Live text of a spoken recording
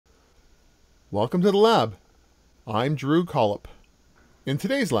Welcome to the lab. I'm Drew Collop. In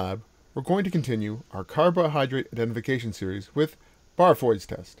today's lab, we're going to continue our carbohydrate identification series with Barfoed's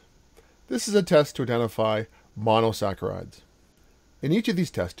test. This is a test to identify monosaccharides. In each of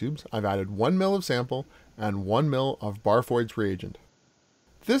these test tubes, I've added 1 ml of sample and 1 ml of Barfoed's reagent.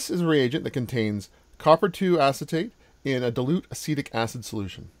 This is a reagent that contains copper 2 acetate in a dilute acetic acid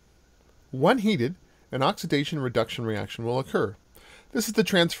solution. When heated, an oxidation-reduction reaction will occur. This is the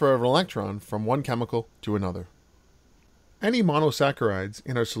transfer of an electron from one chemical to another. Any monosaccharides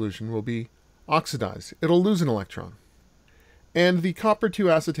in our solution will be oxidized. It'll lose an electron. And the copper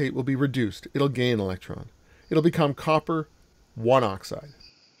 2 acetate will be reduced. It'll gain an electron. It'll become copper 1 oxide.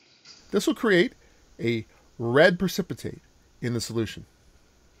 This will create a red precipitate in the solution.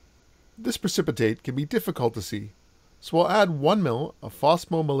 This precipitate can be difficult to see, so we'll add 1 ml of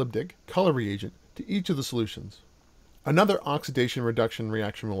phosphomolybdic color reagent to each of the solutions. Another oxidation-reduction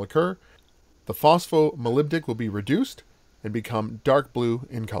reaction will occur. The phosphomolybdic will be reduced and become dark blue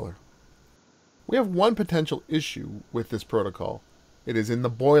in color. We have one potential issue with this protocol. It is in the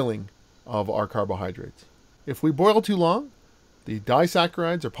boiling of our carbohydrates. If we boil too long, the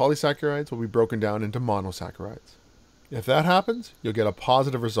disaccharides or polysaccharides will be broken down into monosaccharides. If that happens, you'll get a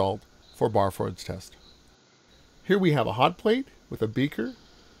positive result for Barfoed's test. Here we have a hot plate with a beaker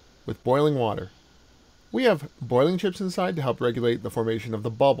with boiling water. We have boiling chips inside to help regulate the formation of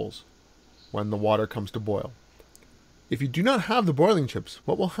the bubbles when the water comes to boil. If you do not have the boiling chips,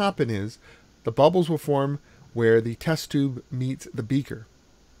 what will happen is the bubbles will form where the test tube meets the beaker.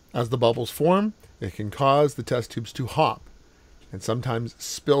 As the bubbles form, it can cause the test tubes to hop and sometimes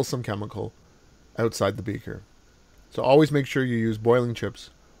spill some chemical outside the beaker. So always make sure you use boiling chips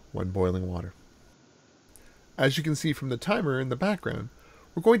when boiling water. As you can see from the timer in the background,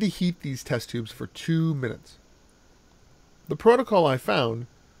 we're going to heat these test tubes for 2 minutes. The protocol I found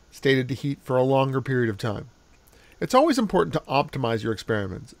stated to heat for a longer period of time. It's always important to optimize your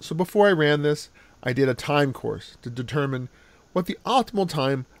experiments, so before I ran this, I did a time course to determine what the optimal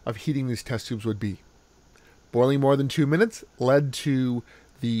time of heating these test tubes would be. Boiling more than 2 minutes led to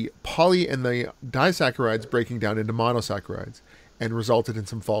the poly and the disaccharides breaking down into monosaccharides and resulted in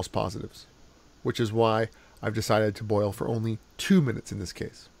some false positives, which is why I've decided to boil for only 2 minutes in this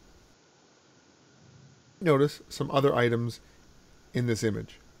case. Notice some other items in this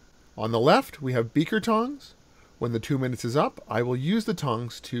image. On the left, we have beaker tongs. When the 2 minutes is up, I will use the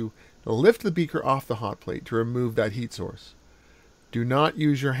tongs to lift the beaker off the hot plate to remove that heat source. Do not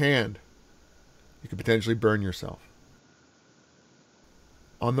use your hand. You could potentially burn yourself.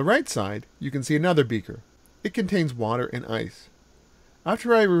 On the right side, you can see another beaker. It contains water and ice.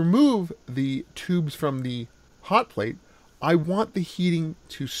 After I remove the tubes from the hot plate, I want the heating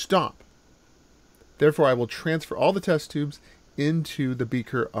to stop. Therefore, I will transfer all the test tubes into the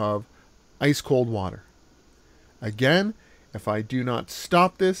beaker of ice-cold water. Again, if I do not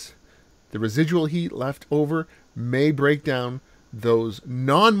stop this, the residual heat left over may break down those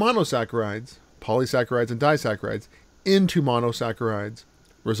non-monosaccharides, polysaccharides and disaccharides, into monosaccharides,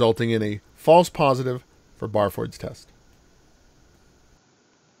 resulting in a false positive for Barfoed's test.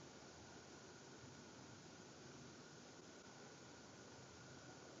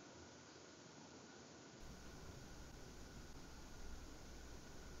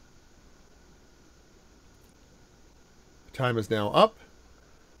 Time is now up.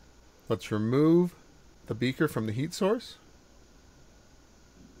 Let's remove the beaker from the heat source.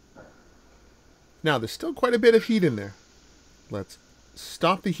 Now there's still quite a bit of heat in there. Let's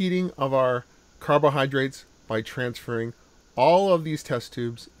stop the heating of our carbohydrates by transferring all of these test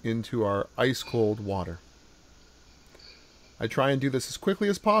tubes into our ice-cold water. I try and do this as quickly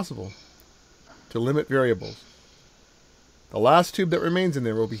as possible to limit variables. The last tube that remains in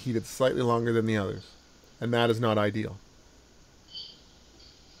there will be heated slightly longer than the others, and that is not ideal.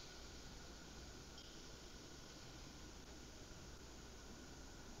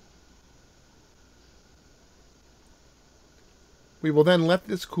 We will then let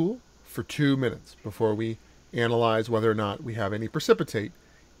this cool for 2 minutes before we analyze whether or not we have any precipitate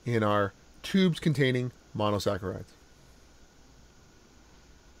in our tubes containing monosaccharides.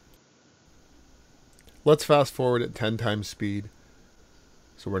 Let's fast forward at 10 times speed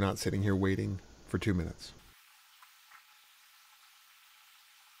so we're not sitting here waiting for 2 minutes.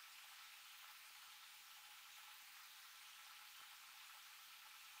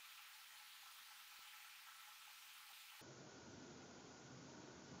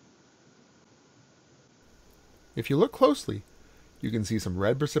 If you look closely, you can see some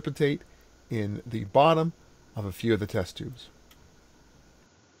red precipitate in the bottom of a few of the test tubes.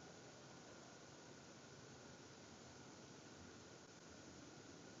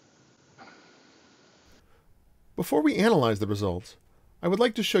 Before we analyze the results, I would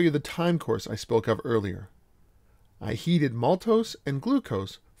like to show you the time course I spoke of earlier. I heated maltose and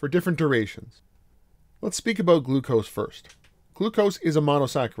glucose for different durations. Let's speak about glucose first. Glucose is a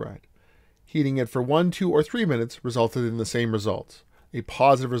monosaccharide. Heating it for 1, 2, or 3 minutes resulted in the same results, a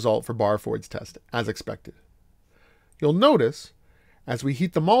positive result for Barfoed's test, as expected. You'll notice, as we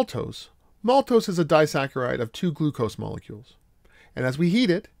heat the maltose, maltose is a disaccharide of 2 glucose molecules. And as we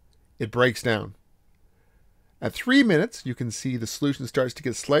heat it, it breaks down. At 3 minutes, you can see the solution starts to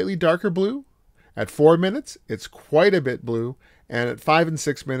get slightly darker blue. At 4 minutes, it's quite a bit blue. And at 5 and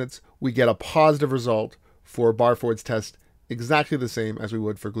 6 minutes, we get a positive result for Barfoed's test, exactly the same as we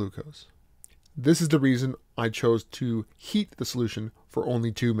would for glucose. This is the reason I chose to heat the solution for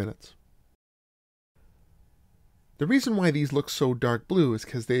only 2 minutes. The reason why these look so dark blue is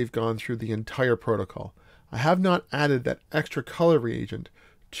because they've gone through the entire protocol. I have not added that extra color reagent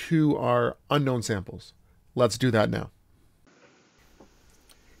to our unknown samples. Let's do that now.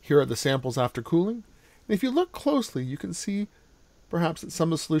 Here are the samples after cooling. And if you look closely, you can see perhaps that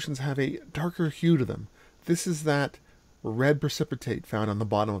some of the solutions have a darker hue to them. This is that red precipitate found on the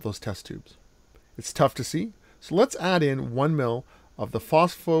bottom of those test tubes. It's tough to see, so let's add in 1 ml of the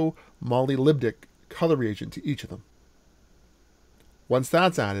phosphomolybdic color reagent to each of them. Once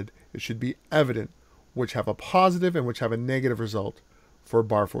that's added, it should be evident which have a positive and which have a negative result for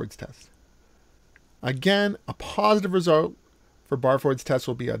Barfoed's test. Again, a positive result for Barfoed's test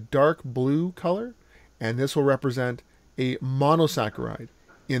will be a dark blue color, and this will represent a monosaccharide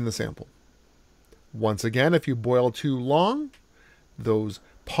in the sample. Once again, if you boil too long, those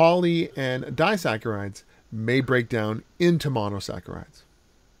poly and disaccharides may break down into monosaccharides.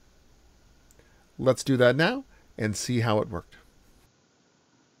 Let's do that now and see how it worked.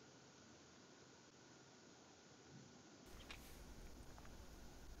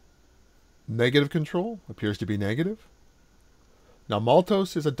 Negative control appears to be negative. Now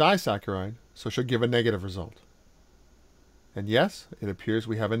maltose is a disaccharide, so it should give a negative result. And yes, it appears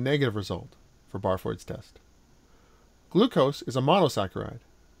we have a negative result for Barfoed's test. Glucose is a monosaccharide.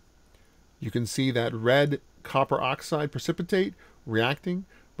 You can see that red copper oxide precipitate reacting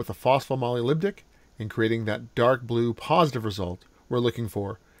with the phosphomolybdic and creating that dark blue positive result we're looking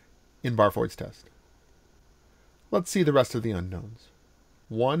for in Barfoed's test. Let's see the rest of the unknowns.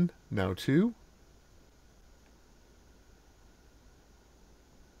 1, now 2.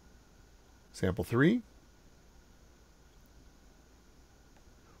 Sample 3.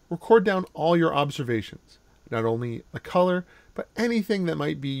 Record down all your observations, not only the color, but anything that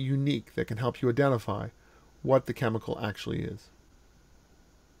might be unique that can help you identify what the chemical actually is.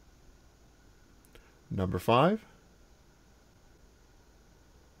 Number 5.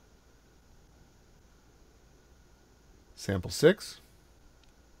 Sample 6.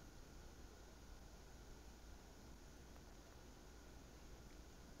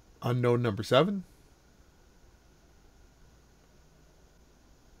 Unknown number 7.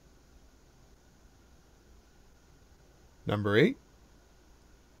 Number 8.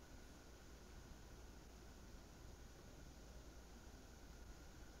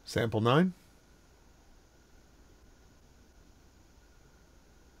 Sample 9.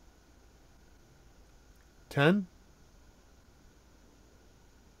 Ten.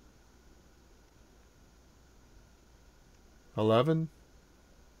 11.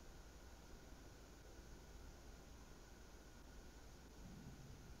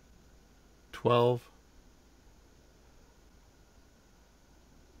 12.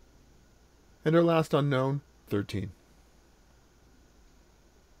 And our last unknown, 13.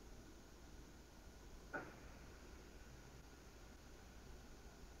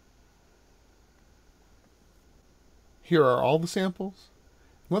 Here are all the samples.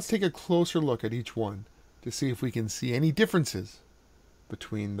 Let's take a closer look at each one to see if we can see any differences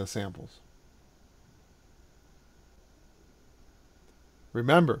between the samples.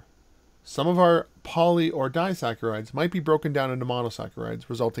 Remember, some of our poly or disaccharides might be broken down into monosaccharides,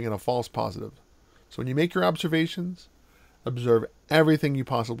 resulting in a false positive. So when you make your observations, observe everything you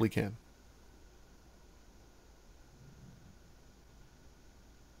possibly can.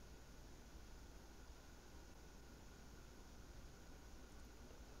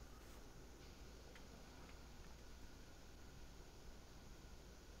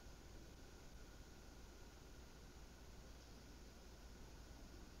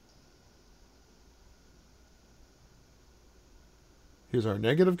 Here's our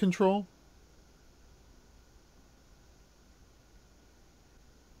negative control.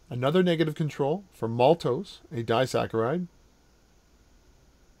 Another negative control for maltose, a disaccharide.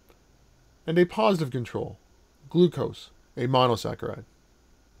 And a positive control, glucose, a monosaccharide.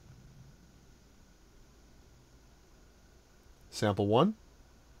 Sample 1.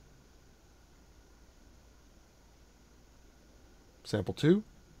 Sample 2.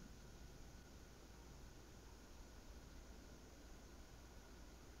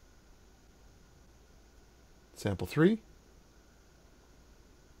 Sample 3.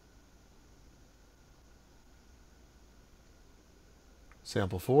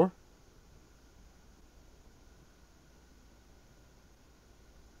 Sample 4.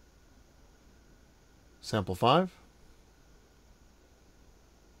 Sample 5.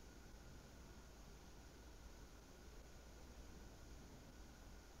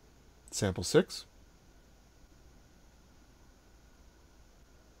 Sample 6.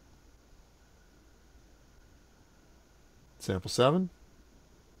 Sample 7.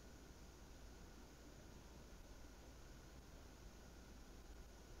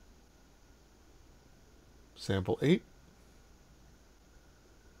 Sample 8.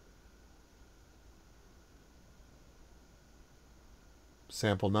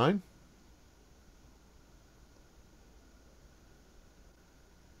 Sample 9.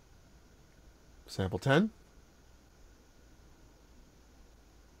 Sample 10.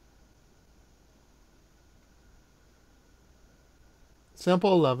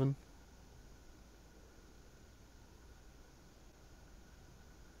 Sample 11.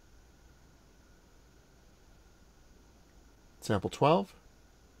 Sample 12.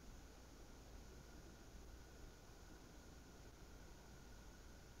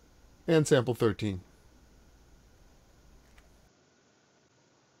 And sample 13.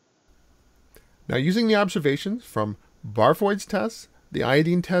 Now, using the observations from Barfoed's test, the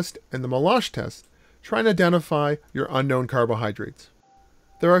iodine test, and the Monosaccharide test, try and identify your unknown carbohydrates.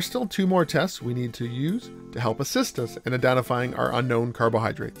 There are still 2 more tests we need to use to help assist us in identifying our unknown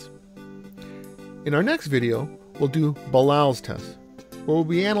carbohydrates. In our next video, we'll do Balal's test, where we'll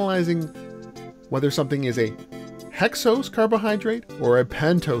be analyzing whether something is a hexose carbohydrate or a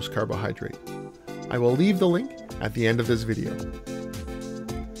pentose carbohydrate. I will leave the link at the end of this video.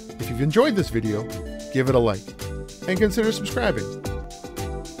 If you've enjoyed this video, give it a like and consider subscribing.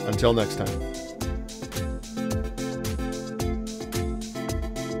 Until next time.